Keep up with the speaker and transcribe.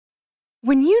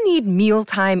When you need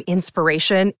mealtime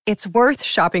inspiration, it's worth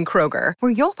shopping Kroger,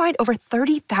 where you'll find over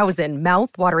 30,000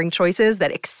 mouth-watering choices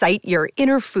that excite your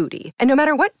inner foodie. And no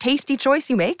matter what tasty choice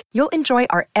you make, you'll enjoy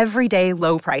our everyday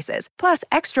low prices, plus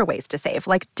extra ways to save,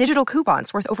 like digital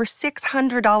coupons worth over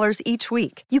 $600 each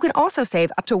week. You can also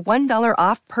save up to $1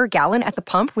 off per gallon at the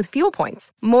pump with fuel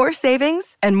points. More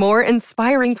savings and more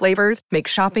inspiring flavors make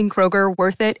shopping Kroger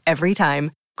worth it every time.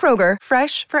 Kroger,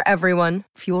 fresh for everyone.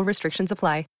 Fuel restrictions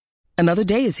apply. Another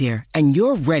day is here, and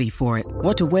you're ready for it.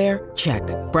 What to wear? Check.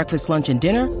 Breakfast, lunch, and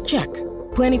dinner? Check.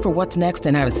 Planning for what's next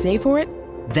and how to save for it?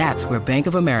 That's where Bank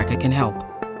of America can help.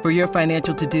 For your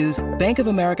financial to-dos, Bank of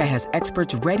America has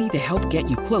experts ready to help get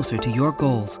you closer to your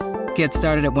goals. Get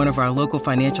started at one of our local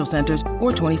financial centers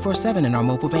or 24/7 in our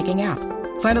mobile banking app.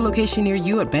 Find a location near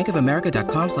you at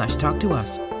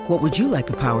bankofamerica.com/talktous. What would you like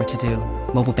the power to do?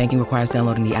 Mobile banking requires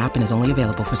downloading the app and is only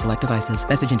available for select devices.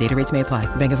 Message and data rates may apply.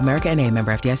 Bank of America N.A.,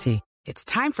 member FDIC. It's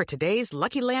time for today's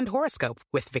Lucky Land horoscope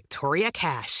with Victoria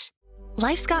Cash.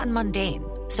 Life's gotten mundane,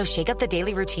 so shake up the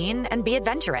daily routine and be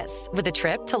adventurous with a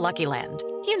trip to Lucky Land.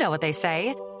 You know what they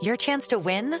say, your chance to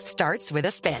win starts with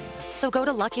a spin. So go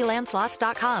to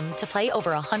LuckyLandSlots.com to play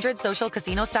over 100 social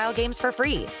casino-style games for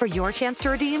free for your chance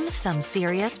to redeem some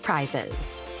serious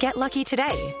prizes. Get lucky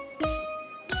today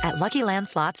at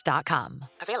LuckyLandSlots.com.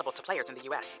 Available to players in the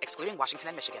U.S., excluding Washington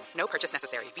and Michigan. No purchase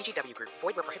necessary. VGW Group.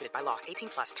 Void where prohibited by law.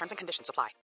 18+. Terms and conditions apply.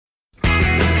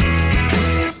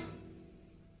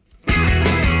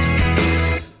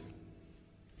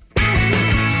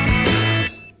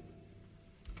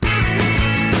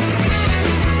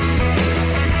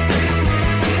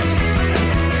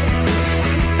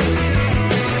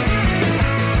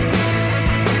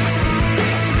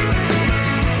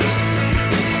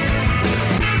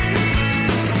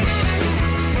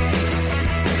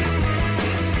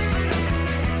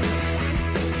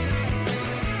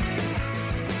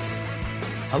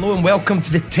 Hello and welcome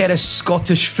to the Terrace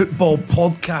Scottish Football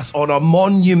Podcast on a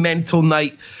monumental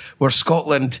night where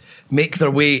Scotland make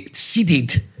their way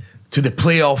seeded to the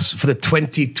playoffs for the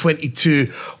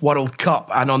 2022 World Cup.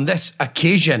 And on this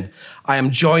occasion, I am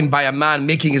joined by a man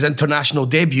making his international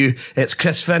debut. It's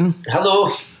Chris Finn.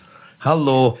 Hello.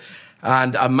 Hello.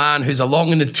 And a man who's a long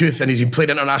in the tooth and he's been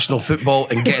playing international football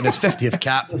and getting his 50th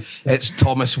cap. It's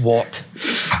Thomas Watt.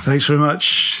 Thanks very much.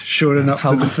 Shoring up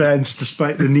the defence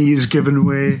despite the knees giving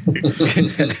way.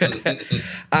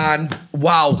 And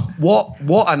wow, what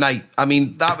a night. I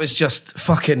mean, that was just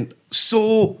fucking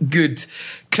so good.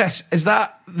 Chris, is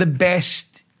that the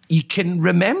best you can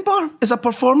remember as a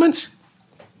performance?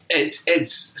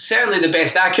 It's certainly the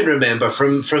best I can remember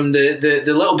from the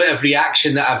little bit of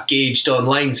reaction that I've gauged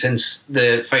online since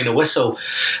the final whistle.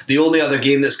 The only other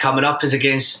game that's coming up is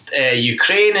against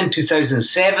Ukraine in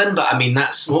 2007, but I mean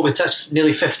that's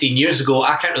nearly 15 years ago.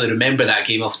 I can't really remember that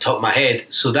game off the top of my head.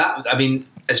 So that, I mean,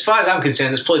 as far as I'm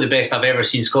concerned, it's probably the best I've ever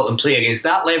seen Scotland play against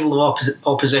that level of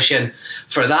opposition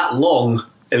for that long.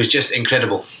 It was just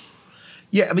incredible.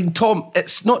 Yeah, I mean, Tom,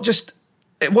 it's not just.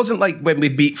 It wasn't like when we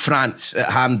beat France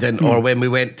at Hampden or when we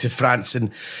went to France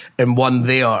and won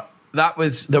there.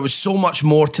 There was so much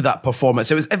more to that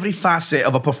performance. It was every facet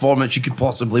of a performance you could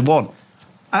possibly want.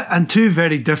 And two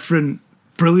very different,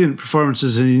 brilliant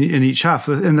performances in each half.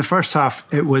 In the first half,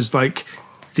 it was like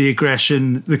the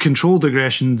aggression, the controlled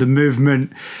aggression, the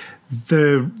movement,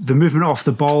 the movement off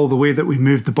the ball, the way that we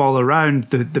moved the ball around,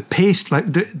 the pace,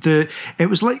 it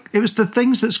was the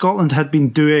things that Scotland had been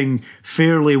doing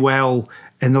fairly well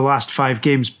in the last 5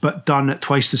 games, but done at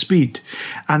twice the speed.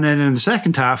 And then in the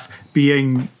second half,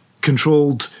 being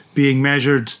controlled, being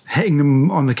measured, hitting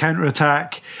them on the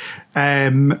counter-attack,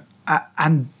 and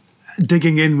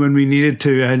digging in when we needed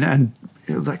to. And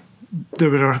you know, like there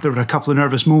were a couple of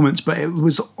nervous moments, but it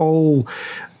was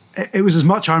as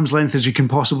much arm's length as you can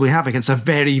possibly have against a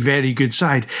very, very good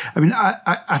side. I mean,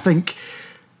 I think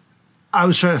I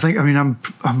was trying to think. I mean,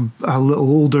 I'm a little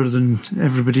older than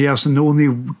everybody else, and the only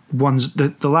ones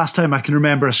the last time I can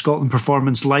remember a Scotland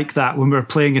performance like that, when we were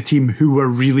playing a team who were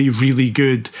really, really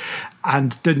good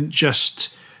and didn't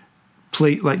just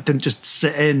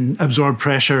sit in, absorb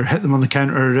pressure, hit them on the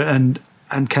counter, and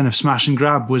kind of smash and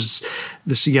grab, was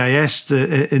the CIS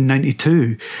in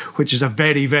 '92, which is a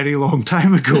very, very long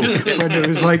time ago. When it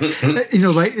was like, you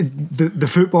know, like the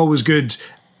football was good,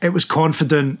 it was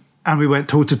confident, and we went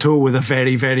toe to toe with a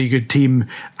very, very good team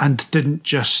and didn't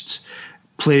just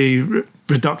play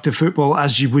reductive football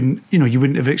as you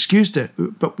wouldn't have excused it.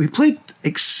 But we played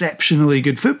exceptionally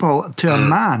good football to a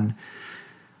man.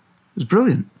 It was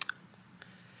brilliant.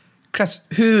 Chris,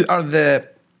 who are the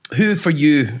Who for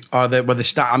you were the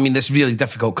stat? I mean, it's really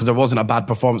difficult because there wasn't a bad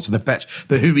performance on the pitch,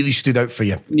 but who really stood out for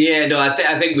you? Yeah, no,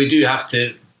 I think we do have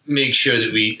to make sure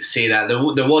that we say that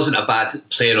there wasn't a bad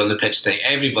player on the pitch tonight.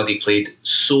 Everybody played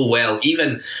so well.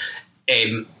 Even,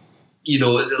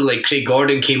 like Craig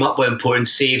Gordon came up with important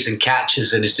saves and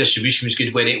catches, and his distribution was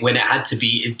good when it had to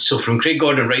be. So from Craig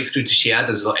Gordon right through to Shea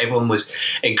Adams, everyone was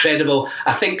incredible.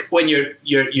 I think when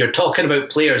you're talking about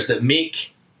players that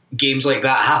make games like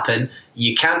that happen,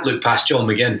 you can't look past John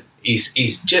McGinn.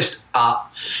 He's just a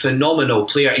phenomenal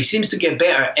player. He seems to get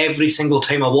better every single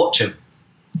time I watch him.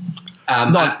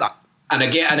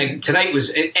 And tonight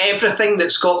was everything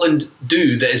that Scotland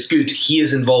do that is good. He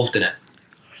is involved in it.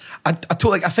 I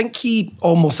think he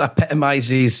almost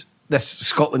epitomises this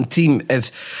Scotland team.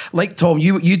 Is like Tom,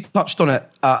 you touched on it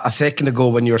a second ago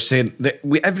when you were saying that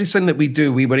everything that we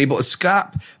do, we were able to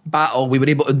scrap, battle, we were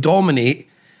able to dominate,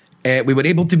 we were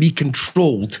able to be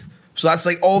controlled. So that's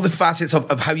like all the facets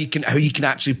of how you can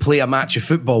actually play a match of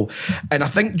football. And I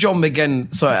think John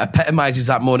McGinn sort of epitomises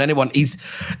that more than anyone. He's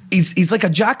like a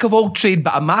jack of all trade,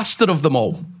 but a master of them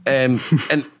all. And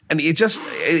he just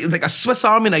like a Swiss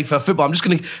Army knife for football. I'm just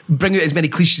going to bring out as many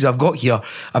cliches I've got here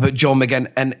about John McGinn.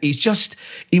 And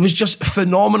he was just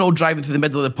phenomenal driving through the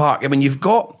middle of the park. I mean, you've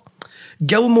got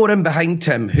Gilmore in behind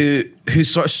him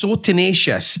who's sort of so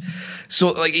tenacious.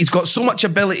 So like he's got so much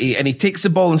ability and he takes the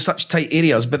ball in such tight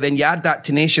areas, but then you add that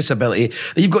tenacious ability.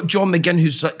 Then you've got John McGinn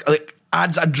who's like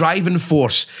adds a driving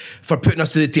force for putting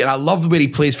us to the team. And I love the way he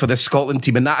plays for this Scotland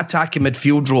team. And that attacking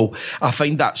midfield role, I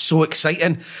find that so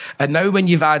exciting. And now when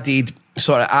you've added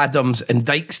sort of Adams and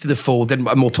Dykes to the fold, and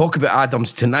we'll talk about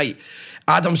Adams tonight,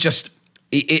 Adams just...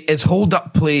 his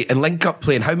hold-up play and link-up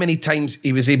play and how many times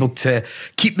he was able to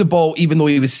keep the ball even though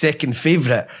he was second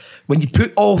favourite. When you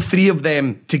put all three of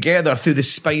them together through the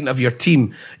spine of your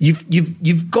team,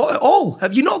 you've got it all.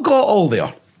 Have you not got it all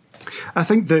there? I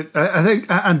think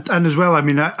and as well, I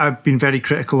mean, I've been very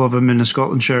critical of him in the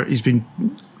Scotland shirt. He's been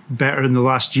better in the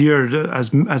last year,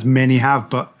 as many have,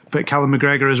 but Callum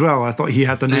McGregor as well. I thought he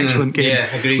had an excellent game.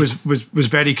 Yeah, agreed. Was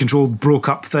very controlled, broke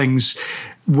up things,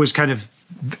 was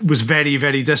very,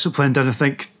 very disciplined, and I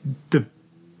think the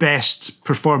best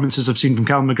performances I've seen from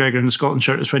Callum McGregor in the Scotland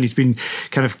shirt is when he's been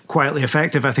kind of quietly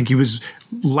effective. I think he was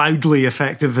loudly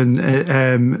effective and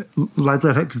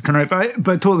tonight. But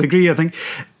I totally agree. I think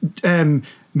John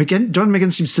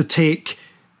McGinn seems to take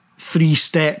 3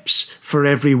 steps for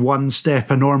every 1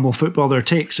 step a normal footballer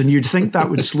takes, and you'd think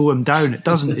that would slow him down. It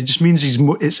doesn't. It just means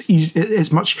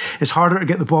it's harder to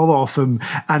get the ball off him,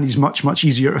 and he's much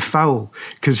easier to foul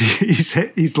because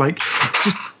he's like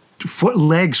just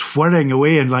legs whirring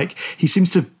away, and like he seems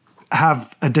to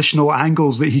have additional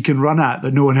angles that he can run at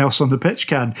that no one else on the pitch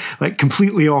can, like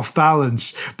completely off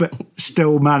balance, but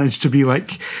still manage to be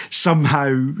like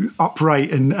somehow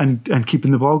upright and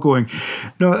keeping the ball going.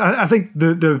 No, I think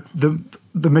the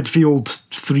midfield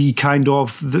 3 kind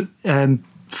of the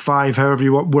 5, however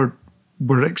you want, were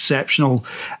exceptional.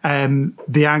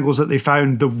 The angles that they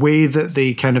found, the way that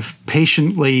they kind of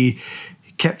patiently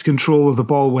kept control of the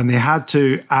ball when they had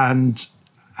to, and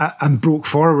broke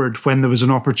forward when there was an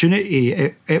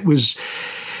opportunity. It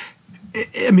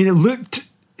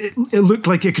looked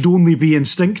like it could only be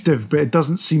instinctive, but it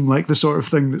doesn't seem like the sort of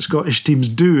thing that Scottish teams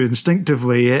do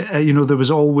instinctively. There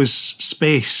was always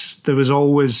space. There was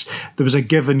a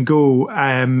give and go,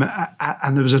 and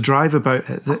there was a drive about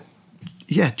it that,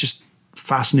 just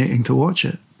fascinating to watch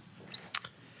it.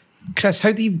 Chris,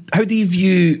 how do you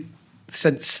view,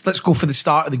 since let's go for the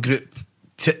start of the group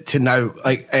to now,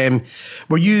 like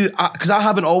were you, because I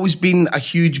haven't always been a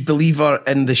huge believer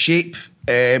in the shape,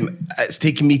 it's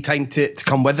taken me time to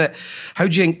come with it. How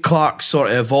do you think Clark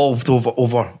sort of evolved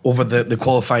over the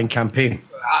qualifying campaign?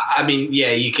 I mean,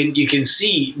 yeah, you can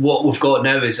see what we've got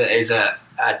now is a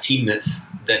team that's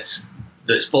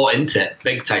bought into it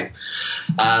big time.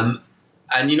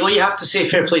 And you have to say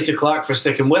fair play to Clark for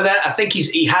sticking with it. I think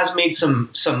he has made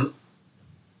some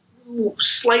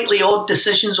slightly odd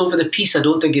decisions over the piece. I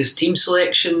don't think his team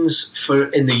selections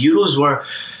in the Euros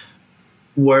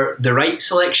were the right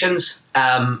selections.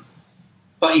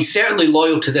 But he's certainly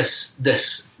loyal to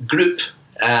this group.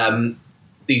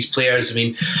 These players, I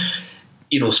mean,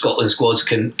 Scotland squads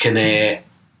can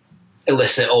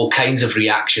elicit all kinds of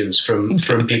reactions from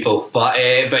people, but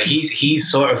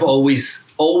he's sort of always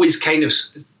kind of,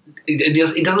 he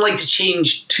doesn't like to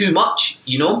change too much,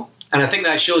 and I think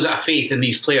that shows a faith in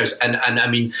these players, and I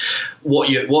mean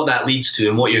what that leads to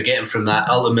and what you're getting from that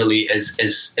ultimately is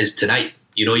tonight.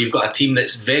 You've got a team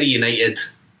that's very united,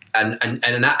 And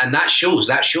that shows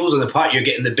on the part. You're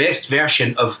getting the best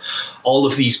version of all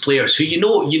of these players who you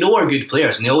know are good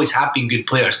players, and they always have been good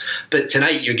players. But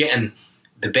tonight you're getting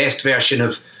the best version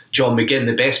of John McGinn,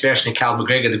 the best version of Cal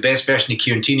McGregor, the best version of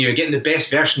Kieran Tierney. You're getting the best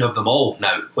version of them all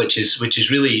now, which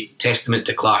is really testament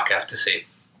to Clark, I have to say.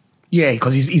 Yeah,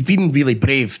 because he's been really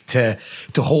brave to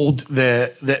hold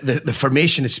the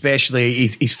formation, especially.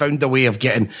 He's found a way of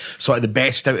getting sort of the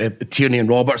best out of Tierney and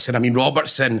Robertson. I mean,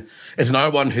 Robertson is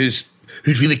another one who's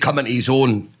really come into his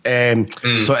own.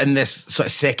 So in this sort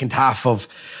of second half of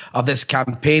this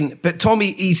campaign, but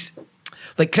Tommy, he's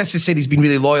like Chris has said, he's been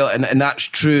really loyal, and that's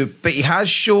true. But he has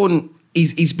shown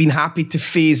he's been happy to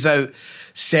phase out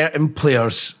certain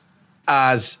players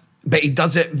but he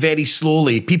does it very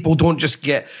slowly. People don't just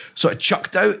get sort of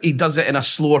chucked out. He does it in a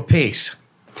slower pace.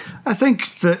 I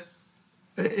think that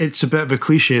it's a bit of a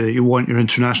cliche that you want your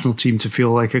international team to feel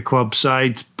like a club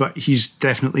side, but he's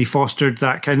definitely fostered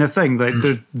that kind of thing. Like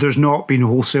there's not been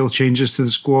wholesale changes to the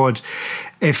squad.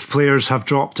 If players have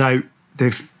dropped out,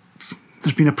 there's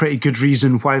been a pretty good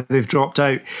reason why they've dropped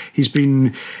out. He's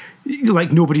been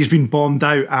like, nobody's been bombed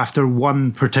out after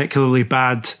one particularly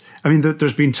bad. I mean,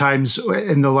 there's been times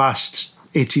in the last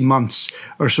 18 months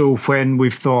or so when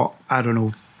we've thought, I don't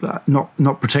know,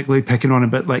 not particularly picking on a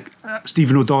bit like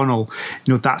Stephen O'Donnell,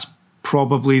 that's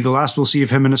probably the last we'll see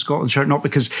of him in a Scotland shirt, not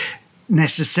because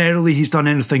necessarily he's done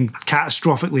anything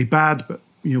catastrophically bad, but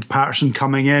Patterson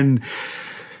coming in,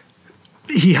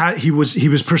 he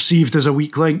was perceived as a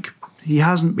weak link. He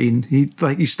hasn't been.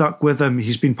 He stuck with him.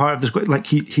 He's been part of this. Like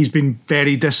he's been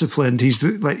very disciplined. He's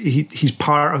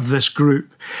part of this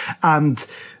group, and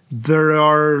there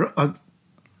are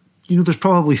there's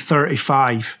probably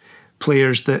 35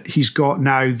 players that he's got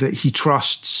now that he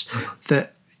trusts.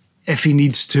 That if he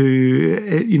needs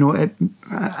to,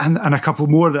 and a couple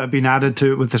more that have been added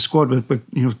to it with the squad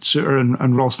with Suter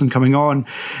and Ralston coming on,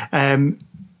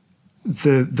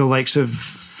 the likes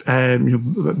of.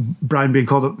 Brian being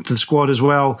called up to the squad as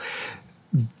well.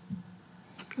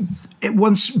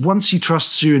 Once he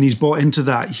trusts you and he's bought into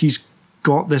that, he's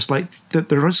got this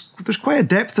there's quite a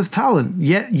depth of talent.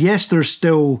 Yes, there's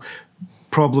still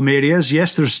problem areas.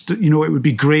 Yes, there's it would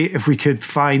be great if we could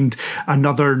find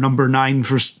another number 9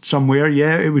 for somewhere.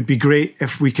 Yeah, it would be great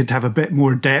if we could have a bit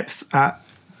more depth at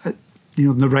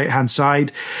the right hand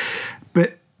side.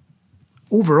 But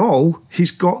overall, he's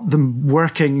got them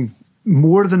working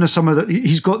more than the sum of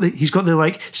he's got the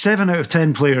like 7 out of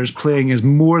 10 players playing as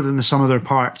more than the sum of their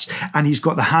parts, and he's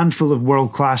got the handful of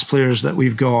world class players that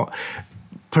we've got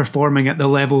performing at the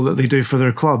level that they do for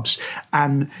their clubs,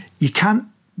 and you can't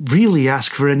really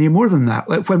ask for any more than that.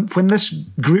 Like when this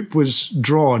group was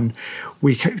drawn,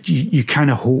 you kind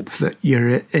of hope that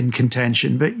you're in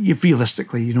contention, but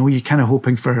realistically, you're kind of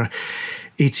hoping for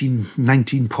 18,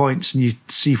 19 points, and you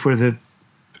see where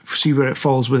it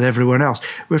falls with everyone else.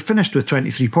 We're finished with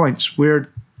 23 points. We're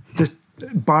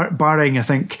barring, I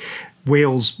think,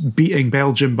 Wales beating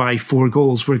Belgium by 4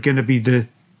 goals, we're going to be the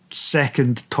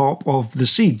second top of the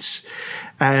seeds.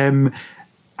 I'm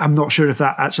not sure if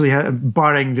that actually,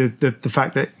 barring the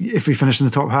fact that if we finish in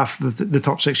the top half, the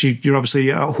top 6, you're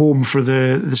obviously at home for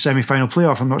the semi-final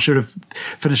playoff. I'm not sure if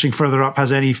finishing further up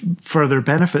has any further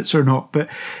benefits or not, but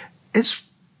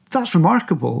that's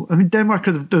remarkable. I mean, Denmark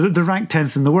they're ranked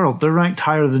 10th in the world. They're ranked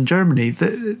higher than Germany,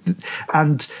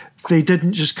 and they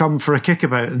didn't just come for a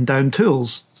kickabout and down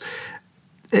tools.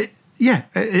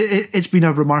 It's been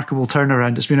a remarkable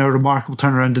turnaround. It's been a remarkable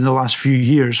turnaround in the last few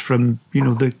years from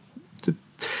the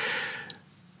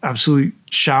absolute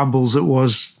shambles it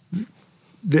was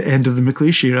the end of the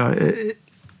McLeish era.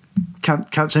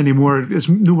 Can't say any more. It's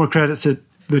no more credit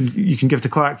than you can give to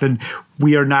Clark, then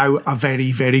we are now a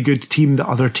very, very good team that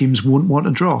other teams won't want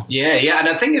to draw. Yeah, and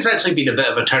I think it's actually been a bit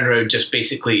of a turnaround just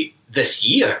basically this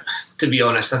year, to be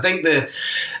honest. I think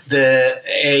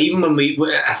even when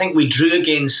we drew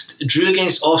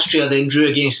against Austria, then drew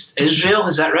against Israel.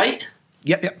 Is that right?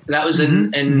 Yep. That was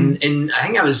in I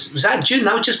think was that June?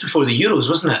 That was just before the Euros,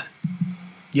 wasn't it?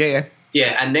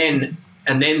 Yeah, and then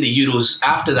the Euros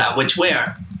after that, which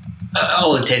were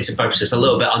all intents and purposes a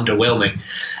little bit underwhelming.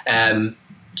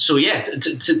 So yeah,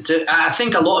 I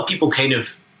think a lot of people kind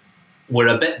of were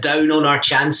a bit down on our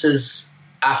chances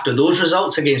after those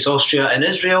results against Austria and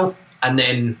Israel, and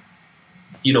then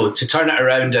to turn it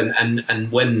around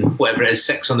and win whatever it is,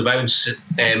 6 on the bounce.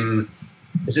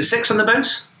 Is it 6 on the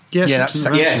bounce? Yes,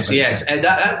 yes. And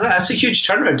that's a huge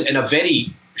turnaround in a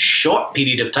very short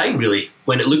period of time, really,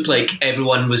 when it looked like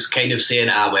everyone was kind of saying,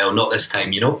 well, not this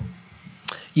time,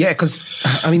 Yeah, because,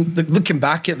 looking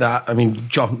back at that,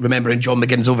 remembering John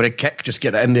McGinn's overhead kick, just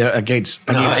get that in there against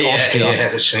Austria. Yeah,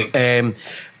 that's right.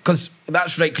 Because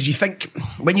that's right. Because you think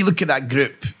when you look at that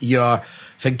group, you're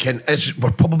thinking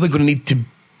we're probably going to need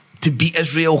to beat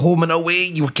Israel home and away.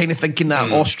 You were kind of thinking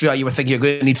that Austria. You were thinking you're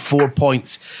going to need 4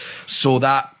 points. So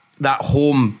that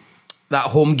home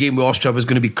game with Austria was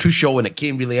going to be crucial, and it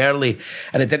came really early,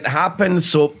 and it didn't happen.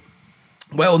 So,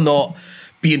 well, not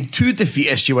being too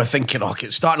defeatist, you were thinking, okay,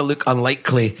 it's starting to look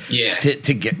unlikely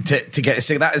to get to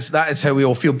say that is how we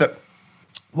all feel. But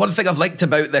one thing I've liked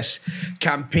about this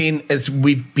campaign is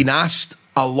we've been asked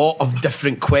a lot of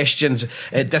different questions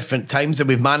at different times, and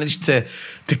we've managed to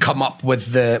come up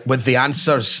with the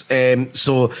answers.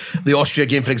 So the Austria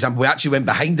game, for example, we actually went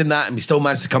behind in that, and we still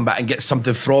managed to come back and get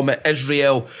something from it.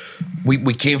 Israel,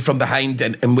 we came from behind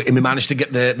and we managed to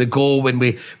get the goal when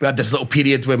we had this little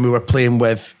period when we were playing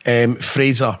with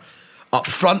Fraser up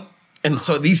front. And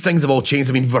so these things have all changed.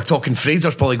 I mean, we're talking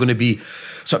Fraser's probably going to be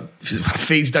sort of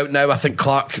phased out now. I think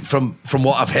Clark, from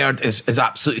what I've heard, is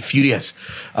absolutely furious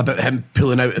about him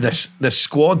pulling out of this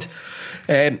squad.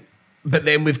 But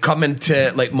then we've come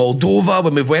into like Moldova.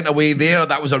 When we went away there,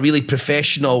 that was a really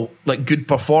professional, like good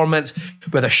performance,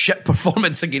 with a shit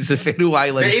performance against the Faroe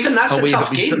Islands. But even that's a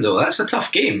tough game, though. That's a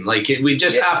tough game. Like we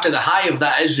just after the high of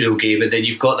that Israel game, and then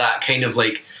you've got that kind of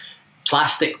like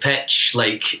plastic pitch,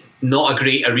 like not a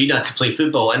great arena to play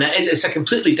football, and it's a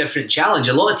completely different challenge.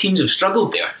 A lot of teams have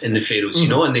struggled there in the Faroes, you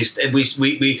know, and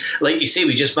we like you say,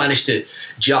 we just managed to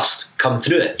just come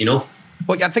through it, you know.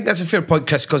 Well, yeah, I think that's a fair point,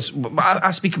 Chris, because I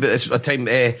speak about this at the time.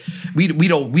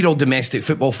 We're all domestic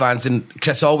football fans, and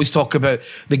Chris, I always talk about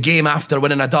the game after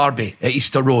winning a derby at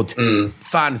Easter Road.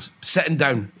 Fans sitting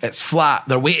down, it's flat,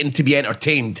 they're waiting to be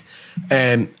entertained.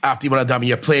 After you win a derby,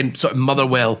 you're playing sort of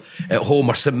Motherwell at home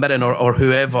or St Mirren or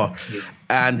whoever,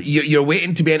 and you're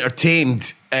waiting to be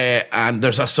entertained, and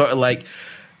there's a sort of like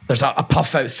there's a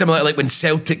puff out, similar to like when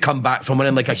Celtic come back from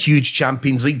winning like a huge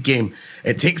Champions League game.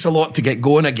 It takes a lot to get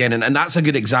going again, and that's a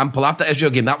good example. After the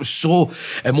Israel game, that was so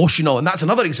emotional, and that's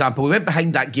another example. We went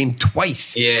behind that game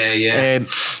twice.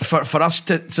 For us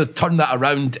to turn that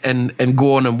around and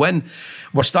go on and win,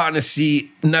 we're starting to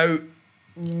see now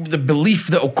the belief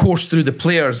that will course through the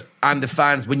players and the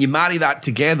fans. When you marry that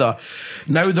together,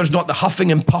 now there's not the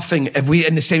huffing and puffing. If we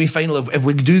in the semi-final, if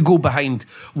we do go behind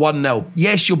 1-0,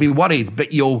 yes, you'll be worried,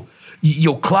 but you'll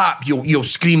clap, you'll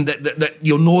scream that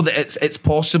you'll know that it's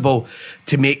possible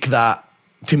to make that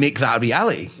a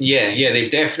reality. Yeah,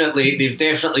 they've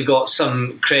definitely got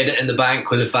some credit in the bank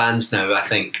with the fans now. I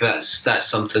think that's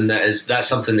something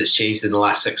that's changed in the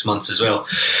last 6 months as well.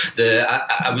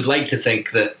 I would like to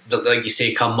think that, like you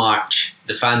say, come March,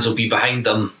 the fans will be behind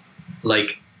them,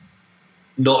 like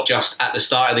not just at the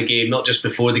start of the game, not just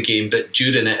before the game, but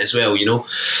during it as well. You know,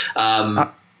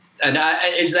 and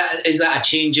is that a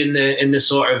change in the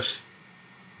sort of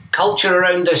culture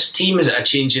around this team? Is it a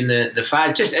change in the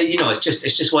fans? Just, you know, it's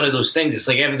just one of those things. It's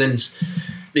like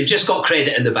they've just got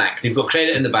credit in the bank. They've got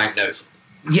credit in the bank now.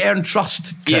 You earn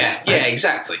trust, Chris. Yeah,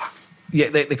 exactly. Yeah,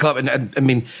 the club, and I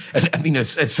mean,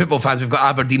 as football fans, we've got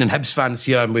Aberdeen and Hibs fans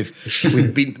here, and we've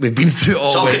been through it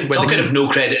all. Talking of no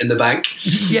credit in the bank.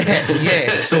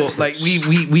 Yeah. So like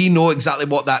we know exactly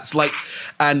what that's like,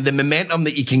 and the momentum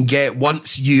that you can get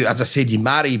once you, as I said, you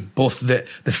marry both the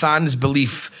fans'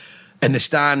 belief in the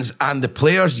stands and the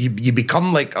players, you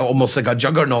become like almost like a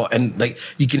juggernaut, and like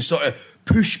you can sort of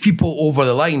push people over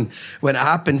the line when it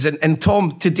happens. And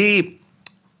Tom, today,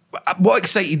 what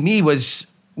excited me was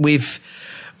we've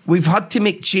had to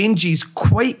make changes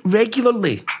quite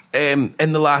regularly in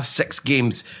the last 6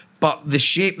 games, but the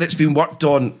shape that's been worked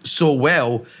on so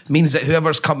well means that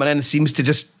whoever's coming in seems to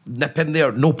just nip in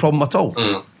there, no problem at all.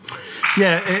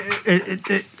 Yeah,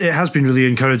 it has been really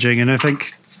encouraging, and I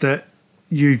think that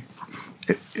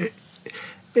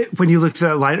when you look at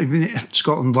that line,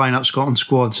 Scotland lineup, Scotland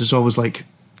squads, it's always like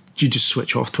you just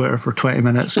switch off Twitter for 20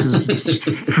 minutes because it's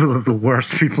just full of the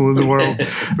worst people in the world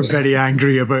are very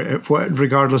angry about it,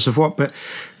 regardless of what. But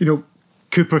you know,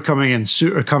 Cooper coming in,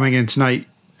 Suter coming in tonight,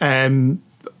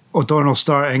 O'Donnell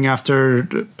starting after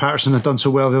Patterson had done so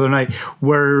well the other night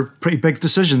were pretty big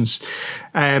decisions.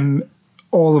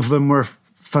 All of them were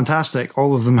fantastic.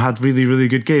 All of them had really, really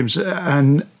good games,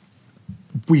 and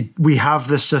we have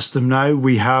this system now.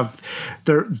 We have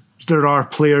there are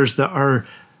players that are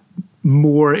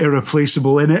more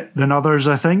irreplaceable in it than others,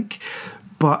 I think.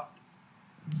 But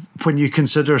when you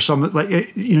consider some,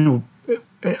 like, you know,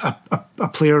 a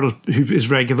player who is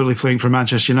regularly playing for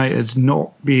Manchester United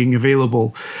not being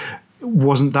available,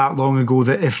 wasn't that long ago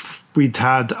that if we'd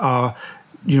had a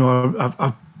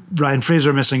Ryan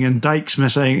Fraser missing and Dykes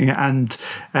missing and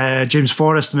James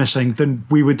Forrest missing, then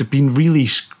we would have been really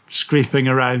scraping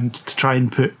around to try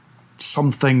and put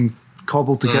something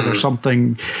cobbled together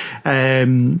something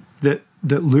that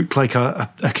looked like a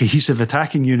cohesive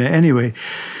attacking unit anyway.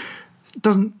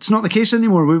 It's not the case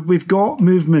anymore. We've got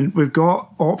movement, we've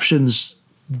got options.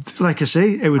 Like I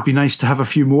say, it would be nice to have a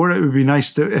few more. It would be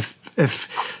nice to if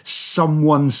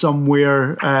someone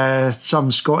somewhere,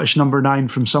 some Scottish number 9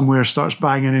 from somewhere starts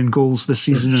banging in goals this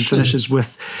season and finishes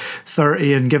with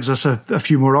 30 and gives us a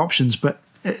few more options. But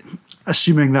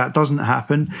assuming that doesn't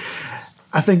happen,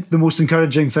 I think the most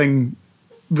encouraging thing,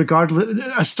 regardless,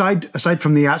 aside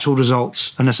from the actual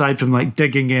results and aside from like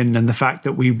digging in and the fact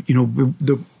that we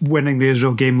winning the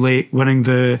Israel game late, winning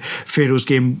the Faroes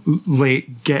game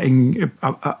late, getting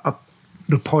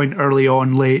the point early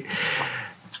on late,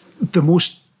 the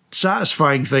most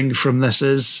satisfying thing from this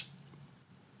is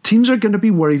teams are going to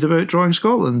be worried about drawing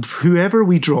Scotland. Whoever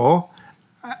we draw,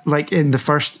 like in the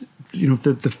first,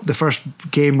 the first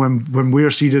game when we're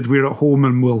seeded, we're at home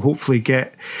and we'll hopefully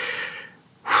get,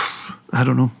 I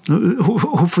don't know,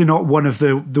 hopefully not one of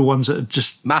the ones that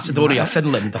just Macedonia,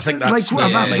 Finland. I think that's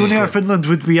like Macedonia or Finland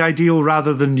would be ideal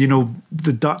rather than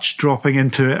the Dutch dropping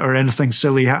into it or anything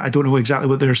silly. I don't know exactly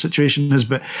what their situation is,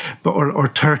 but or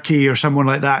Turkey or someone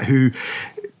like that who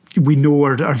we know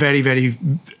are very, very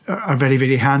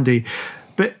very handy.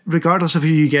 But regardless of who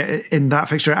you get in that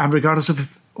fixture, and regardless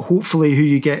of hopefully who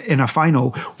you get in a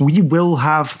final, we will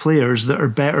have players that are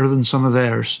better than some of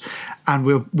theirs, and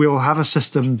we'll have a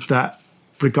system that,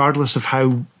 regardless of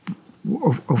how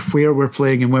or where we're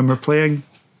playing and when we're playing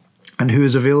and who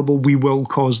is available, we will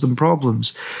cause them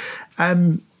problems.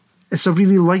 It's a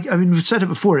really we've said it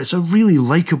before, it's a really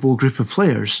likeable group of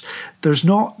players. There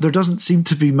doesn't seem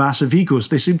to be massive egos.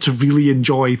 They seem to really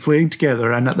enjoy playing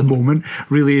together and at the moment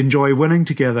really enjoy winning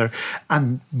together.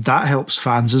 And that helps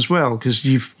fans as well, because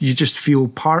you just feel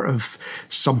part of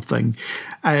something.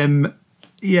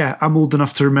 Yeah, I'm old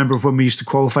enough to remember when we used to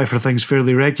qualify for things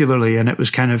fairly regularly, and it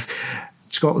was kind of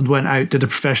Scotland went out, did a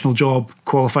professional job,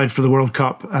 qualified for the World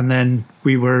Cup, and then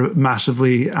we were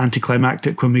massively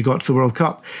anticlimactic when we got to the World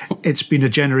Cup. It's been a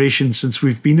generation since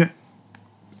we've been at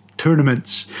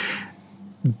tournaments.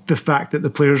 The fact that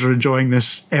the players are enjoying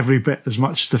this every bit as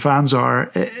much as the fans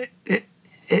are,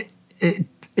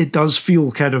 it does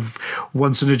feel kind of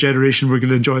once in a generation we're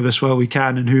going to enjoy this while we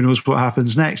can, and who knows what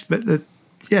happens next. But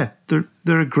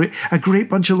they're a great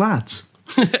bunch of lads.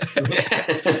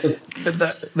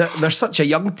 They're such a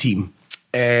young team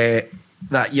that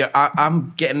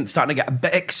I'm starting to get a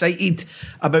bit excited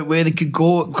about where they could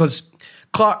go, because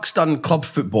Clark's done club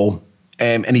football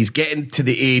and he's getting to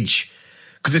the age,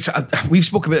 because we've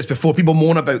spoken about this before, people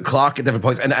moan about Clark at different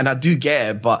points, and I do get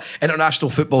it, but international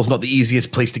football is not the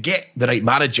easiest place to get the right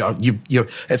manager.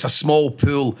 It's a small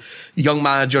pool. Young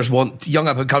managers want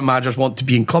to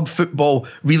be in club football.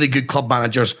 Really good club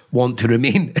managers want to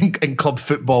remain in club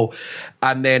football,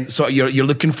 and then so you're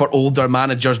looking for older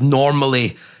managers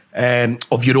normally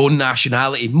of your own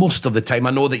nationality most of the time. I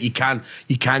know that you can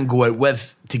go out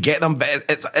with to get them, but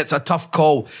it's a tough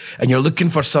call, and you're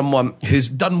looking for someone who's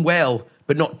done well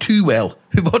but not too well,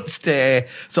 who wants to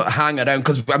sort of hang around.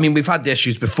 Because, I mean, we've had the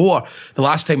issues before. The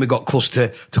last time we got close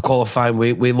to qualifying,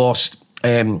 we lost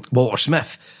Walter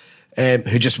Smith,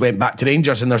 who just went back to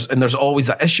Rangers, and there's always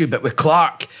that issue. But with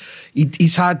Clark,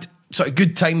 he's had sort of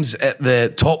good times at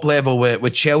the top level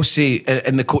with Chelsea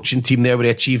in the coaching team there, where he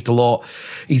achieved a lot.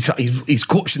 He's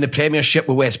coached in the Premiership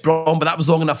with West Brom, but that was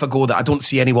long enough ago that I don't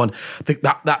see anyone. I think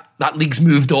that league's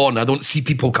moved on. I don't see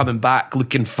people coming back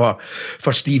looking for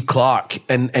Steve Clark,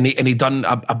 and he done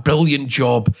a brilliant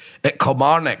job at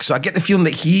Kilmarnock. So I get the feeling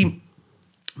that he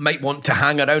might want to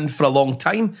hang around for a long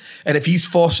time, and if he's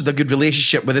fostered a good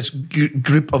relationship with this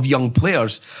group of young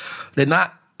players, then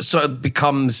that sort of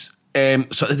becomes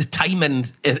sort of the timing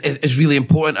is really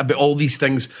important about all these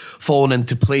things falling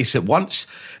into place at once.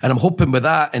 And I'm hoping with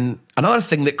that. And another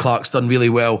thing that Clark's done really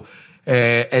well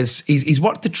is he's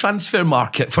worked the transfer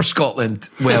market for Scotland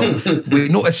well. We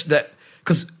noticed that,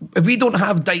 because if we don't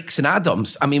have Dykes and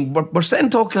Adams, I mean, we're sitting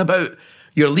talking about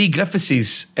your Lee Griffiths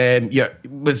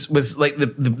was like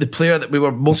the player that we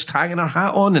were most hanging our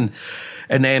hat on, and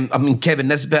I mean, Kevin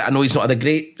Nisbet, I know he's not had a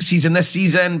great season this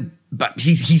season, but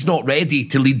he's not ready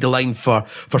to lead the line for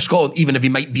Scotland, even if he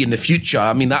might be in the future.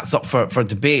 I mean, that's up for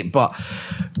debate, but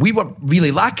we were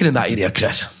really lacking in that area,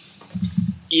 Chris.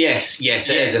 Yes, it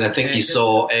is, and I think you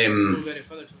saw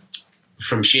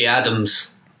from Shea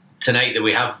Adams tonight that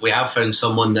we have found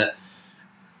someone that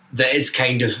is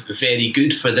kind of very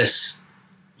good for this,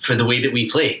 for the way that we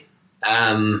play.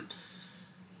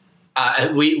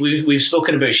 We've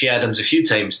spoken about Shea Adams a few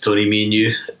times, Tony, me and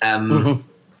you.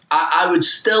 I would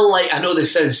still like, I know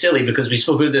this sounds silly because we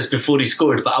spoke about this before he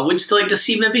scored, but I would still like to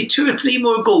see maybe 2 or 3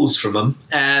 more goals from him.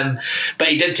 But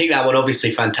he did take that one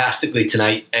obviously fantastically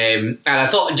tonight. And I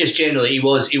thought just generally he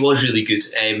was really good.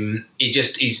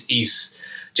 He's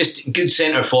just good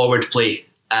centre forward play.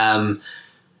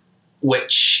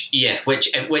 Which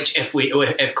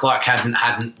if Clark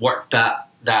hadn't worked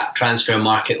that transfer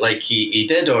market like he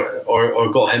did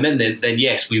or got him in, then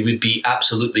yes, we'd be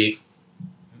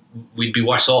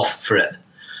worse off for it.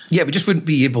 Yeah, we just wouldn't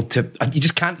be able to. You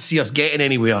just can't see us getting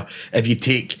anywhere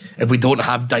if we don't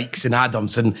have Dykes and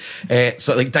Adams. And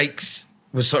so like Dykes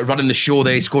was sort of running the show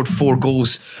there. He scored 4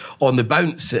 goals on the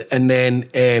bounce, and then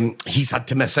he's had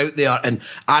to miss out there. And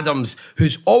Adams,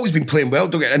 who's always been playing well,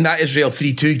 don't get in that Israel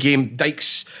 3-2 game,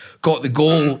 Dykes got the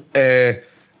goal.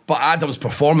 But Adams'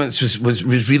 performance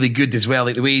was really good as well.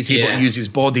 Like the way he's able to use his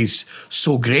body's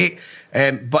so great.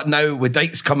 But now with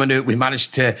Dykes coming out, we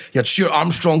managed to. You had Stuart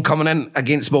Armstrong coming in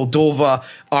against Moldova,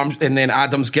 and then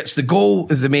Adams gets the goal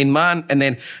as the main man. And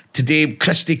then today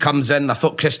Christie comes in. I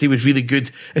thought Christie was really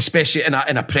good, especially in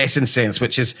a pressing sense,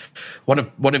 which is one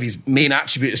of his main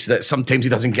attributes that sometimes he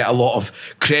doesn't get a lot of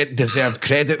deserved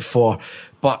credit for.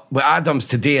 But with Adams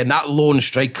today in that lone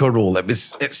striker role, it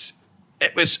was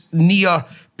near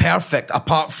perfect,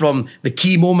 apart from the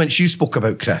key moments you spoke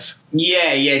about, Chris.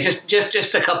 Yeah,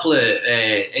 just a couple of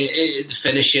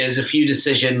finishes, a few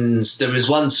decisions. There was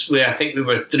once where I think we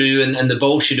were through and the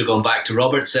ball should have gone back to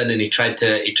Robertson, and he tried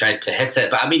to hit it.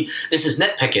 But I mean, this is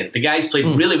nitpicking. The guy's played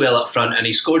really well up front, and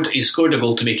he scored a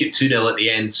goal to make it 2-0 at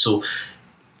the end. So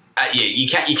you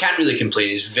can't really complain.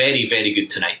 He's very, very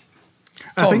good tonight.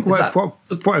 I think I'll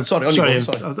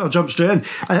jump straight in.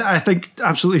 I think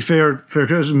absolutely fair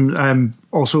criticism.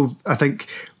 Also, I think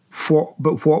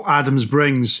what Adams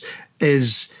brings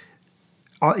is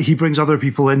he brings other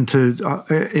people into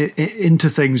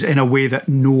things in a way that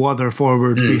no other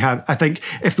forward we have. I think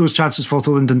if those chances fall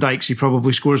to Lyndon Dykes, he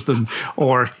probably scores them,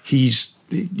 or he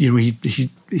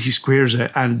squares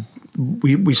it and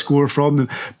we score from them.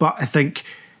 But I think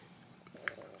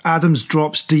Adams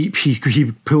drops deep.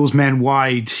 He pulls men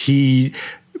wide. There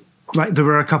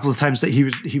were a couple of times that he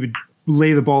would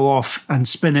lay the ball off and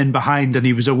spin in behind, and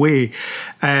he was away.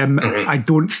 I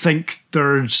don't think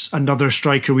there's another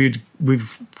striker we've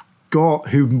got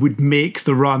who would make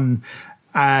the run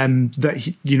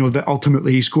that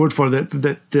ultimately he scored for.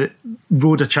 That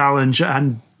rode a challenge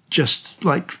and just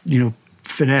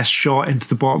finesse shot into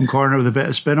the bottom corner with a bit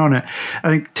of spin on it. I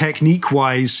think technique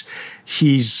wise,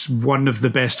 he's one of the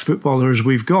best footballers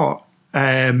we've got.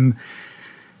 So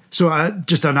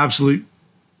just an absolute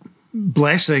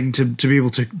blessing to be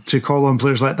able to call on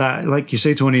players like that. Like you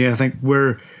say, Tony, I think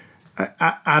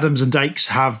Adams and Dykes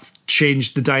have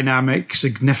changed the dynamic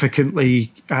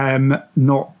significantly.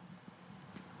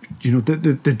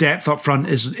 The depth up front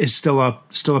is still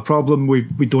a problem.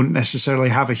 We don't necessarily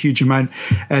have a huge amount,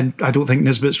 and I don't think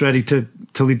Nisbet's ready to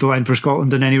lead the line for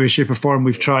Scotland in any way, shape or form.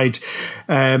 We've tried.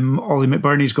 Ollie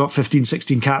McBurney's got 15,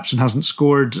 16 caps and hasn't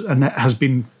scored, and has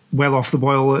been well off the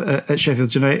boil at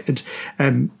Sheffield United.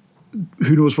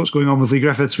 Who knows what's going on with Lee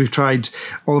Griffiths? We've tried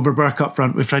Oliver Burke up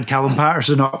front. We've tried Callum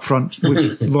Patterson up front.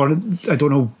 I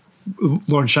don't know.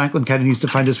 Lawrence Shankland kind of needs to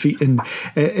find his feet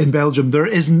in Belgium. There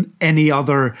isn't any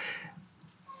other.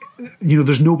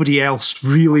 There's nobody else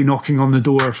really knocking on the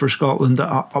door for Scotland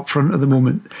up front at the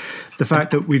moment. The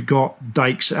fact that we've got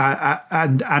Dykes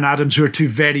and Adams, who are 2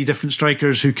 very different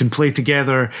strikers who can play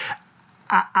together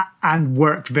and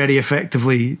work very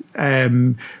effectively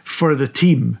for the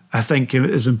team, I think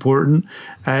is important.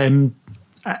 And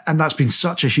that's been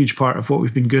such a huge part of what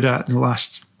we've been good at in the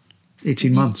last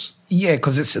 18 months. Yeah,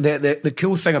 because it's the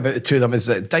cool thing about the two of them is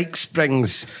that Dykes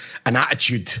brings an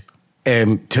attitude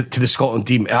to the Scotland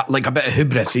team, like a bit of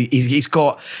hubris. He's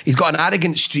got an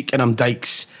arrogant streak in him,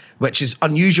 Dykes, which is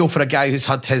unusual for a guy who's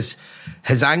had his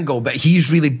angle, but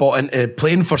he's really bought into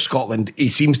playing for Scotland. He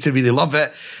seems to really love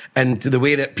it, and the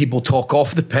way that people talk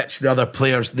off the pitch, the other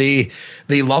players, they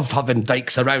love having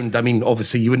Dykes around. I mean,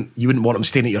 obviously you wouldn't want him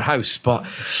staying at your house, but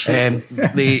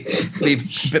they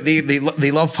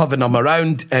love having him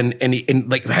around, and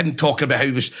like him talking about how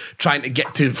he was trying to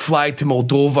get to fly to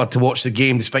Moldova to watch the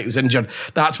game despite he was injured.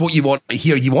 That's what you want to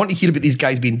hear. You want to hear about these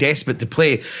guys being desperate to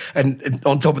play, and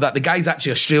on top of that, the guy's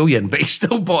actually Australian, but he's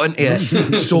still bought into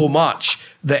it so much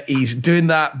that he's doing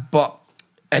that. But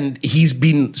and he's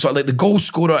been sort of like the goal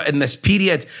scorer in this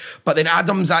period. But then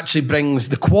Adams actually brings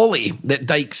the quality that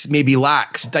Dykes maybe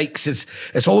lacks. Dykes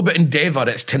it's all about endeavour,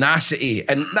 it's tenacity,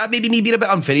 and that maybe me being a bit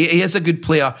unfair. He is a good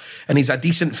player and he's a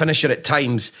decent finisher at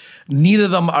times. Neither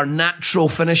of them are natural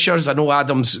finishers. I know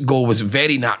Adams' goal was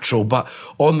very natural, but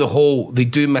on the whole, they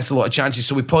do miss a lot of chances.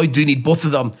 So we probably do need both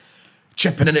of them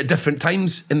chipping in at different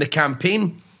times in the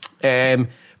campaign.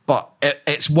 But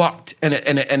it's worked, and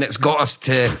it's got us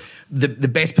to the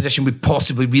best position we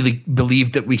possibly really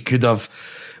believed that we could have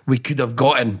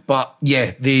gotten. But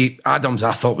yeah, the Adams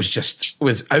I thought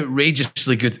was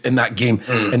outrageously good in that game,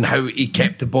 and how he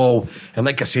kept the ball. And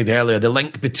like I said earlier, the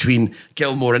link between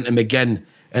Gilmour into McGinn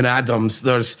and Adams,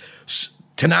 there's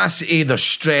tenacity, there's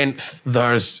strength,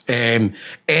 there's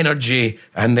energy,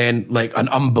 and then like an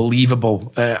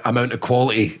unbelievable amount of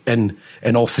quality in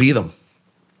all three of them.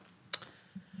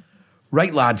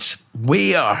 Right, lads,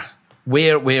 where?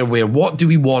 What do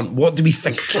we want? What do we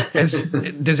think?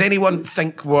 Does anyone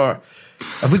think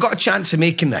have we got a chance of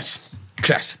making this?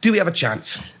 Chris, do we have a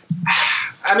chance?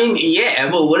 I mean, yeah,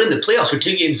 well, we're in the playoffs, we're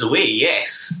 2 games away,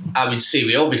 yes. I would say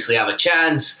we obviously have a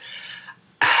chance.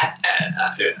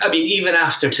 I mean, even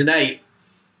after tonight,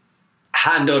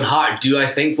 hand on heart, do I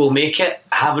think we'll make it?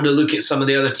 Having a look at some of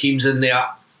the other teams in there,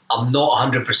 I'm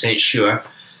not 100% sure.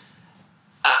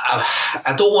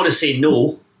 I don't want to say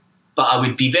no, but I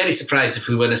would be very surprised if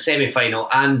we win a semi-final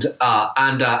and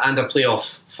a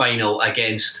playoff final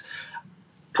against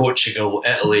Portugal,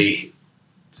 Italy,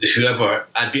 whoever.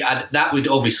 That would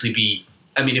obviously be.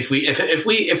 I mean, if we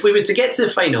were to get to the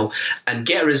final and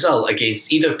get a result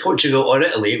against either Portugal or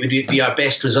Italy, it would be our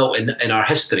best result in our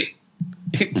history.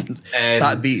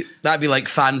 That'd be like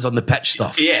fans on the pitch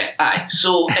stuff. Yeah, aye.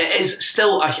 So it is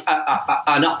still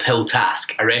an uphill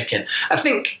task, I reckon. I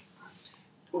think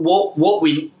what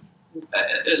we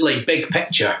like big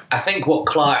picture. I think what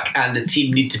Clark and the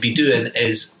team need to be doing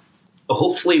is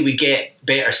hopefully we get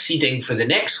better seeding for the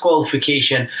next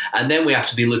qualification, and then we have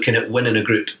to be looking at winning a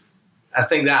group. I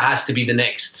think that has to be the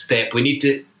next step. We need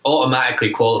to automatically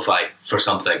qualify for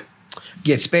something.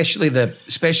 Yeah, especially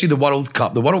the World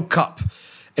Cup. The World Cup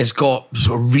has got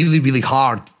sort of really, really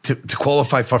hard to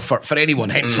qualify for anyone.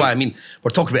 Hence why, I mean,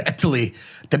 we're talking about Italy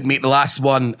didn't make the last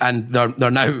one, and they're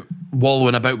now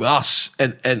wallowing about with us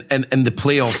in the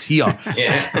playoffs here.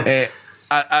 Yeah.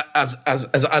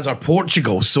 As are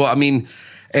Portugal. So I mean,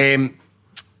 it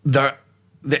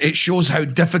shows how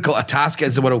difficult a task it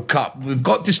is, the World Cup. We've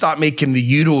got to start making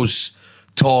the Euros,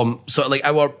 Tom, sort of like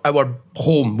our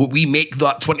home. We make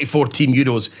that 2014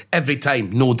 Euros every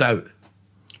time, no doubt.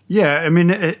 Yeah, I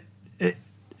mean,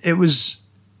 it's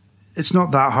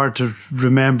not that hard to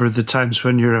remember the times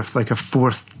when you're like a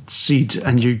fourth seed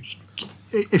and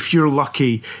if you're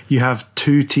lucky, you have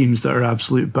 2 teams that are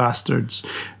absolute bastards.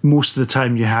 Most of the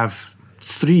time you have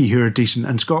 3 who are decent,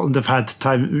 and Scotland have had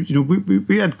time. You know,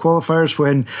 we had qualifiers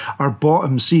when our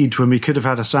bottom seed, when we could have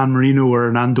had a San Marino or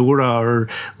an Andorra or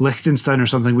Liechtenstein or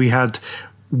something, we had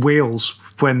Wales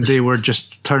when they were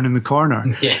just turning the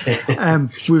corner. Yeah.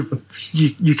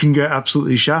 You can get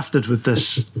absolutely shafted with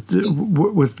this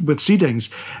with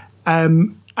seedings.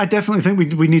 I definitely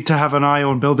think we need to have an eye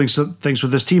on building some things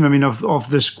with this team. I mean, of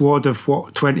the squad of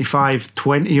 25,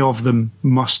 20 of them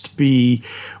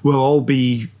will all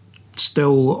be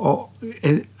still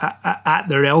at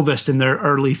their eldest in their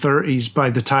early 30s by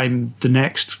the time the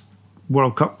next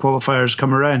World Cup qualifiers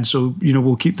come around. So, you know,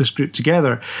 we'll keep this group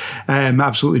together.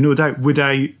 Absolutely no doubt. Would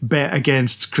I bet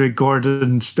against Craig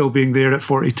Gordon still being there at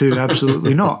 42?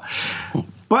 Absolutely not.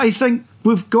 But I think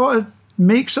we've got to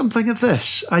make something of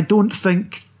this. I wouldn't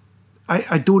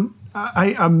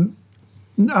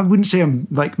say I'm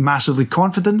like massively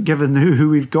confident given who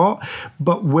we've got,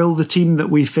 but will the team that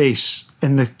we face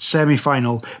in the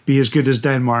semi-final be as good as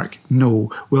Denmark?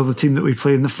 No. Will the team that we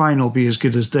play in the final be as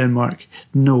good as Denmark?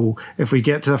 No. If we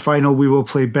get to the final, we will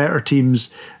play better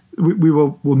teams. We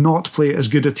will not play as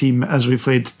good a team as we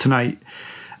played tonight.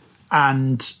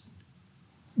 And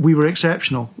we were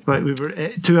exceptional. Like, we were,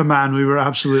 to a man, we were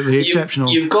absolutely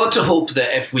exceptional. You've got to hope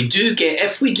that if we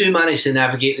do manage to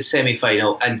navigate the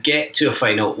semi-final and get to a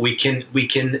final, we can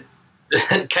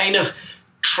kind of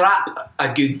trap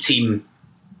a good team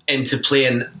into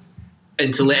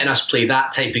letting us play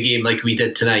that type of game like we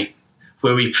did tonight,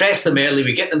 where we press them early,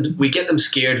 we get them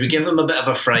scared, we give them a bit of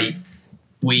a fright,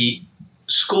 we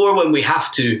score when we have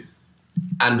to,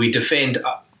 and we defend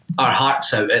our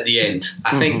hearts out at the end.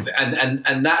 I think,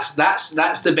 and that's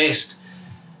the best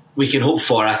we can hope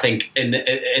for. I think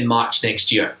in March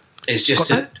next year is just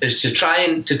to try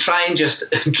and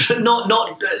just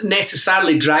not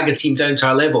necessarily drag a team down to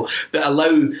our level, but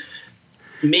allow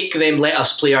make them let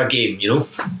us play our game. You know,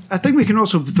 I think we can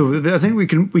also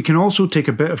also take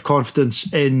a bit of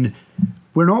confidence in.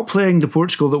 We're not playing the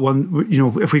Portugal that won. You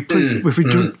know, if we do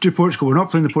Portugal, we're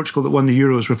not playing the Portugal that won the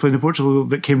Euros. We're playing the Portugal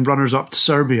that came runners up to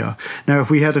Serbia. Now, if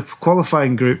we had a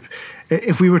qualifying group,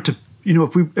 if we were to, you know,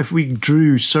 if we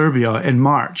drew Serbia in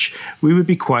March, we would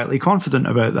be quietly confident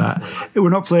about that. We're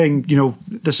not playing. You know,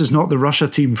 this is not the Russia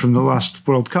team from the last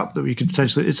World Cup that we could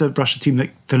potentially. It's a Russia team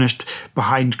that finished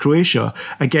behind Croatia.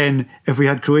 Again, if we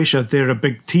had Croatia, they're a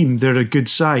big team. They're a good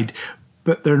side,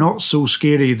 but they're not so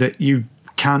scary that you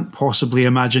can't possibly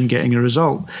imagine getting a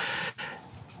result.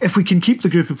 If we can keep the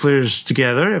group of players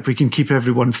together, if we can keep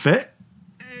everyone fit,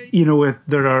 you know, if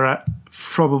there are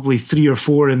probably 3 or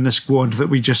 4 in the squad that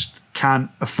we just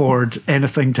can't afford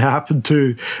anything to happen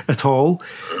to at all.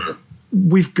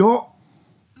 We've got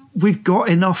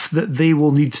enough that they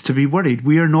will need to be worried.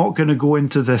 We are not going to go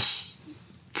into this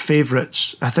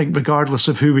favourites, I think, regardless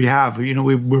of who we have. You know,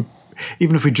 we're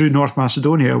even if we drew North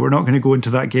Macedonia, we're not going to go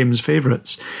into that game as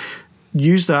favourites.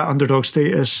 Use that underdog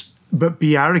status, but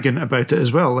be arrogant about it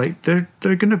as well. Like they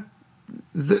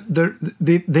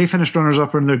finished runners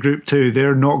up in their group too.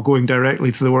 They're not going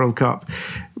directly to the World Cup.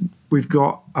 We've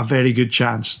got a very good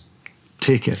chance.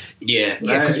 Take it. Yeah.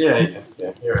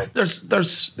 You're right.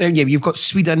 You've got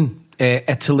Sweden,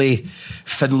 Italy,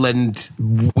 Finland,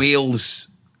 Wales,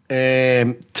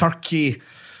 Turkey,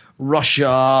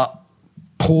 Russia,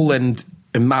 Poland,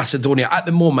 and Macedonia. At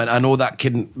the moment, I know that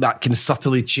can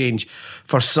subtly change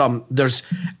for some. There's,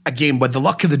 again, with the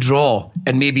luck of the draw,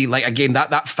 and maybe, like, again,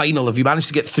 that final, if you manage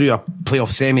to get through a playoff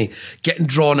semi, getting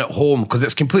drawn at home, because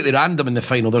it's completely random in the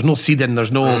final. There's no seeding,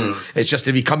 it's just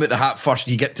if you come out the hat first,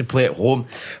 you get to play at home.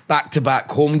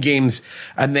 Back-to-back home games,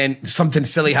 and then something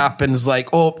silly happens, like,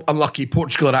 oh, unlucky,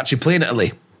 Portugal are actually playing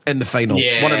Italy in the final.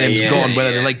 One of them's gone,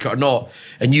 whether they like it or not,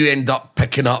 and you end up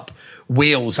picking up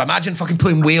Wales. Imagine fucking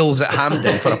playing Wales at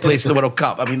Hampden for a place in the World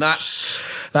Cup. I mean, that's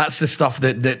the stuff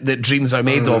that dreams are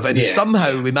made of. And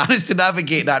somehow we managed to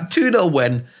navigate that 2-0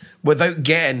 win without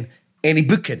getting any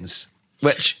bookings,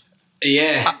 which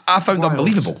I found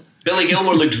unbelievable. Billy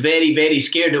Gilmour looked very, very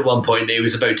scared at one point that he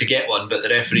was about to get one, but the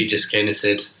referee just kind of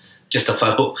said, just a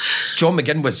foul. John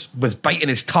McGinn was biting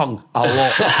his tongue a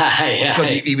lot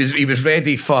because he was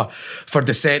ready for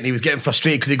dissent. He was getting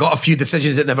frustrated because he got a few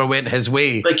decisions that never went his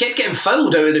way. But he kept getting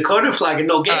fouled out of the corner flag and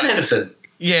not getting anything.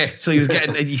 Yeah, so he was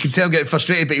getting, you could tell getting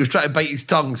frustrated, but he was trying to bite his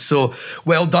tongue. So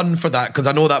well done for that, because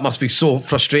I know that must be so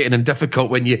frustrating and difficult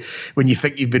when you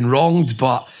think you've been wronged.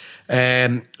 But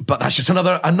that's just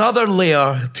another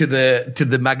layer to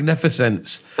the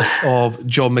magnificence of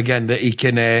John McGinn,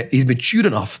 that he's mature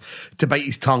enough to bite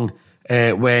his tongue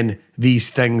when these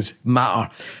things matter.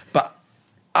 But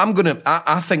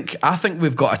I think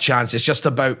we've got a chance. It's just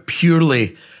about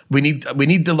purely we need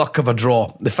the luck of a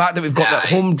draw. The fact that we've got that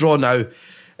home draw now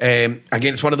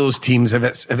against one of those teams, if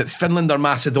it's Finland or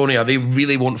Macedonia, they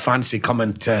really won't fancy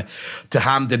coming to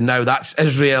Hampden now. That's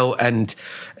Israel and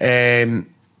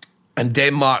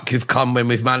Denmark who've come when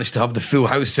we've managed to have the full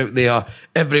house out there.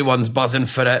 Everyone's buzzing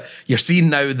for it. You're seeing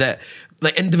now that,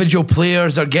 like, individual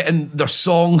players are getting their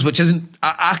songs, which isn't,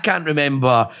 I can't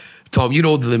remember, Tom, you're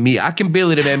older than me, I can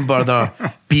barely remember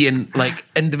there being, like,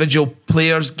 individual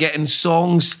players getting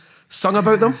songs sung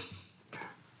about them.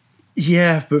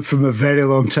 Yeah, but from a very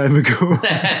long time ago. When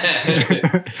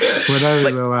I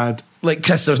was a lad. Like,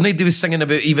 Chris, there's nobody was singing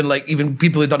about even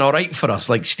people who've done all right for us,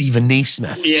 like Stephen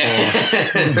Naismith.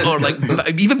 Yeah. Or like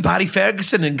even Barry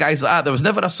Ferguson and guys like that. There was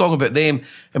never a song about them.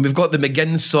 And we've got the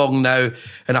McGinn song now.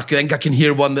 And I think I can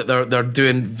hear one that they're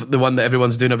doing, the one that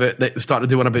everyone's doing about, that started to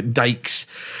do one about Dykes.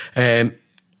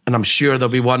 And I'm sure there'll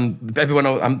be one.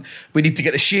 We need to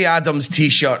get the Shea Adams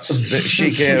t-shirts, the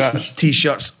Shea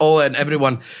t-shirts, all in.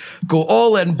 Everyone go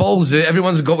all in, balls out.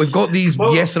 We've got these.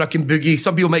 Yes, I Can Boogie.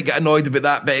 Some people might get annoyed about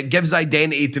that, but it gives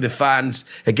identity to the fans.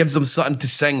 It gives them something to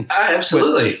sing.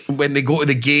 Absolutely. When they go to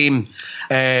the game.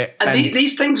 And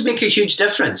these things make a huge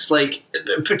difference. Like,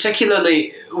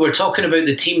 particularly, we're talking about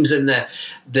the teams in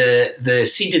the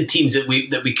seeded teams that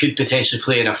we could potentially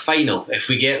play in a final if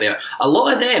we get there. A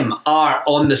lot of them are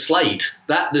on the slide.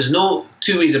 That there's no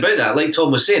two ways about that. Like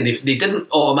Tom was saying, they didn't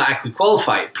automatically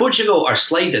qualify. Portugal are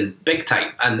sliding big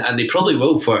time, and they probably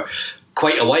will for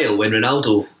quite a while when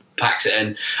Ronaldo packs it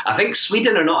in. I think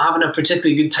Sweden are not having a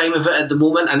particularly good time of it at the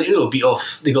moment, and they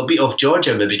got beat off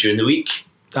Georgia maybe during the week.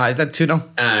 I did too, no.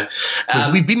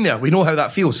 We've been there. We know how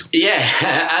that feels.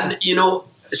 Yeah, and you know,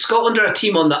 Scotland are a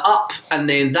team on the up, and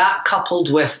then that coupled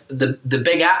with the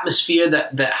big atmosphere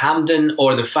that Hampden,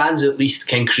 or the fans at least,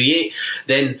 can create,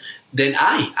 then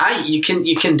you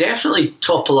can definitely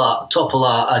topple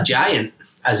a giant,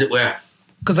 as it were.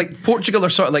 because like Portugal are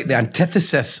sort of like the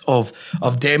antithesis of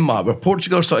Denmark, where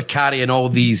Portugal are sort of carrying all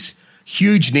these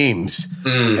huge names,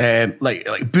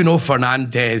 like Bruno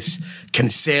Fernandes,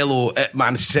 Cancelo at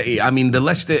Man City. I mean, the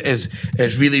list is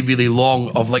really, really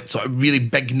long of like sort of really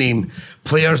big name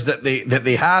players that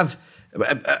they have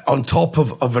on top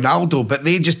of Ronaldo, but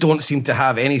they just don't seem to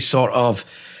have any sort of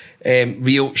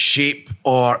real shape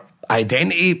or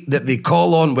identity that they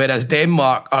call on, whereas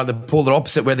Denmark are the polar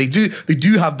opposite, where they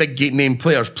do have big name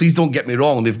players. Please don't get me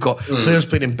wrong, they've got players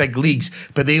playing in big leagues,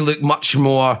 but they look much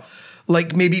more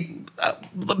like maybe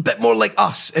a bit more like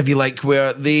us, if you like,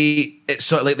 where it's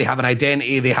sort of like they have an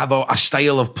identity, they have a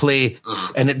style of play,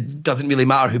 and it doesn't really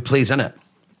matter who plays in it.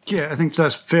 Yeah, I think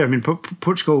that's fair. I mean,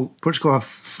 Portugal have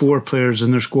 4 players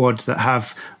in their squad that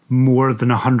have more than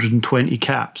 120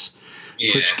 caps,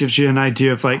 which gives you an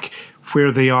idea of like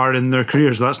where they are in their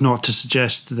careers. That's not to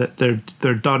suggest that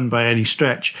they're done by any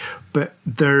stretch, but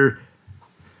they're.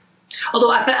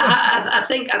 Although I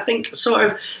think sort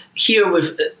of here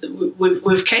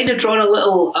we've kind of drawn a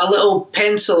little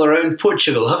pencil around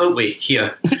Portugal, haven't we?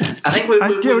 Here, I think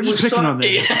we're just picking on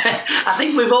them. I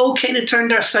think we've all kind of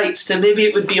turned our sights to maybe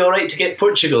it would be all right to get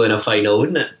Portugal in a final,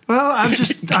 wouldn't it? Well,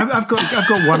 I've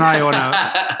got one eye on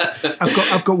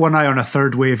I've got one eye on a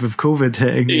third wave of COVID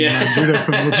hitting Europe,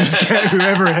 and we'll just get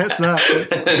whoever hits that.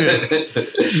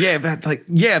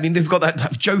 I mean, they've got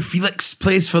that Joe Felix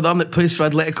plays for them, that plays for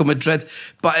Atletico Madrid,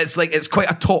 but it's quite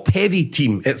a top heavy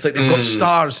team. It's like they've got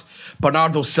stars,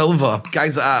 Bernardo Silva,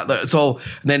 guys like that. It's all,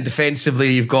 and then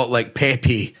defensively you've got like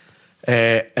Pepe,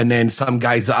 and then some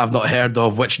guys that I've not heard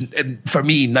of, which for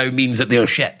me now means that they're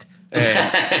shit.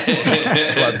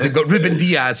 They've got Ruben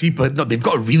Diaz. They've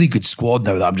got a really good squad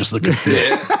now that I'm just looking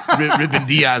through. Ruben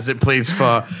Diaz that plays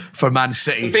for Man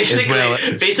City as well.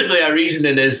 Basically, our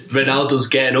reasoning is Ronaldo's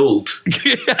getting old.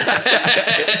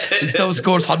 He still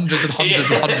scores hundreds and hundreds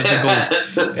and hundreds of goals.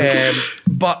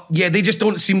 But yeah, they just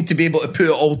don't seem to be able to put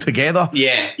it all together.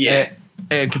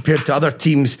 Compared to other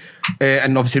teams,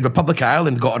 and obviously Republic of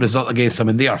Ireland got a result against them,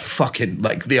 and they are fucking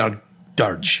they are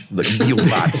dirge, like real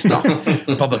bad stuff.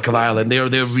 Republic of Ireland,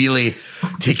 they're really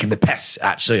taking the piss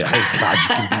actually at how bad you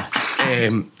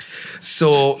can be.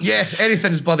 So yeah,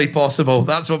 anything's bloody possible.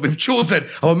 That's what we've chosen.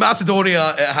 I want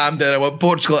Macedonia at Hampden, I want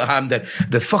Portugal at Hampden.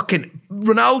 The fucking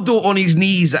Ronaldo on his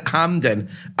knees at Hampden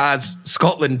as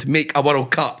Scotland make a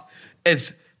World Cup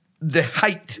is the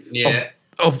height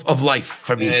of life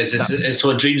for me. It's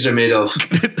what dreams are made of.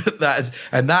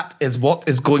 that is what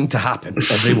is going to happen,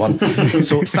 everyone.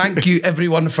 So thank you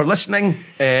everyone for listening.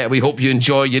 We hope you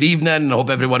enjoy your evening. I hope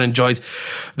everyone enjoys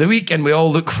the weekend. We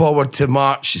all look forward to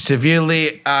March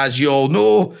severely. As you all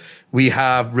know, we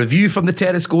have Review from the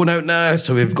Terrace going out now.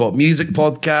 So we've got music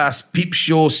podcast, Peep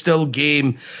Show, Still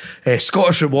Game,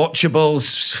 Scottish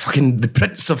Rewatchables, fucking the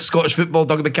Prince of Scottish Football,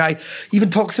 Doug Mackay, even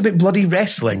talks about bloody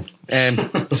wrestling.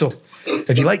 So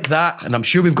if you like that, and I'm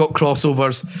sure we've got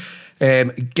crossovers,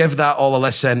 give that all a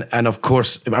listen. And of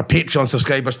course, our Patreon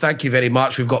subscribers, thank you very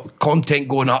much. We've got content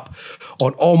going up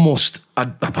on almost, I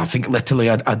think literally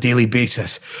a daily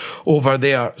basis over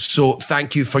there. So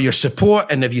thank you for your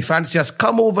support. And if you fancy us,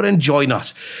 come over and join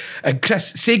us. And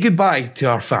Chris, say goodbye to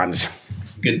our fans.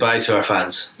 Goodbye to our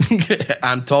fans.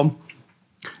 And Tom?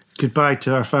 Goodbye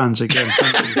to our fans again.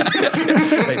 Thank you.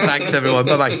 Right, thanks everyone.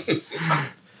 Bye-bye.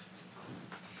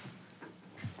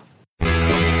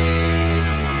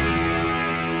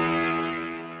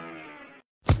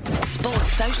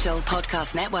 Social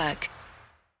Podcast Network.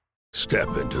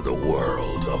 Step into the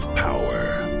world of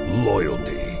power,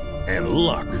 loyalty, and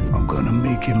luck. I'm gonna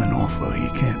make him an offer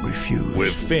he can't refuse.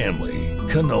 With family,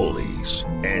 cannolis,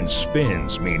 and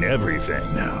spins mean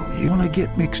everything. Now, you wanna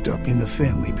get mixed up in the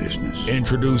family business.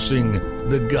 Introducing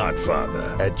The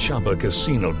Godfather at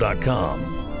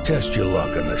ChumbaCasino.com. Test your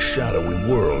luck in the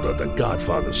shadowy world of The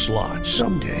Godfather slot.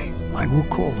 Someday, I will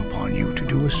call upon you to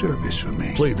do a service for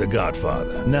me. Play The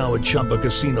Godfather, now at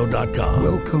ChumbaCasino.com.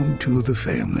 Welcome to the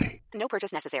family. No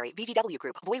purchase necessary. VGW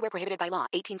Group. Void where prohibited by law.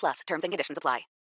 18+. Terms and conditions apply.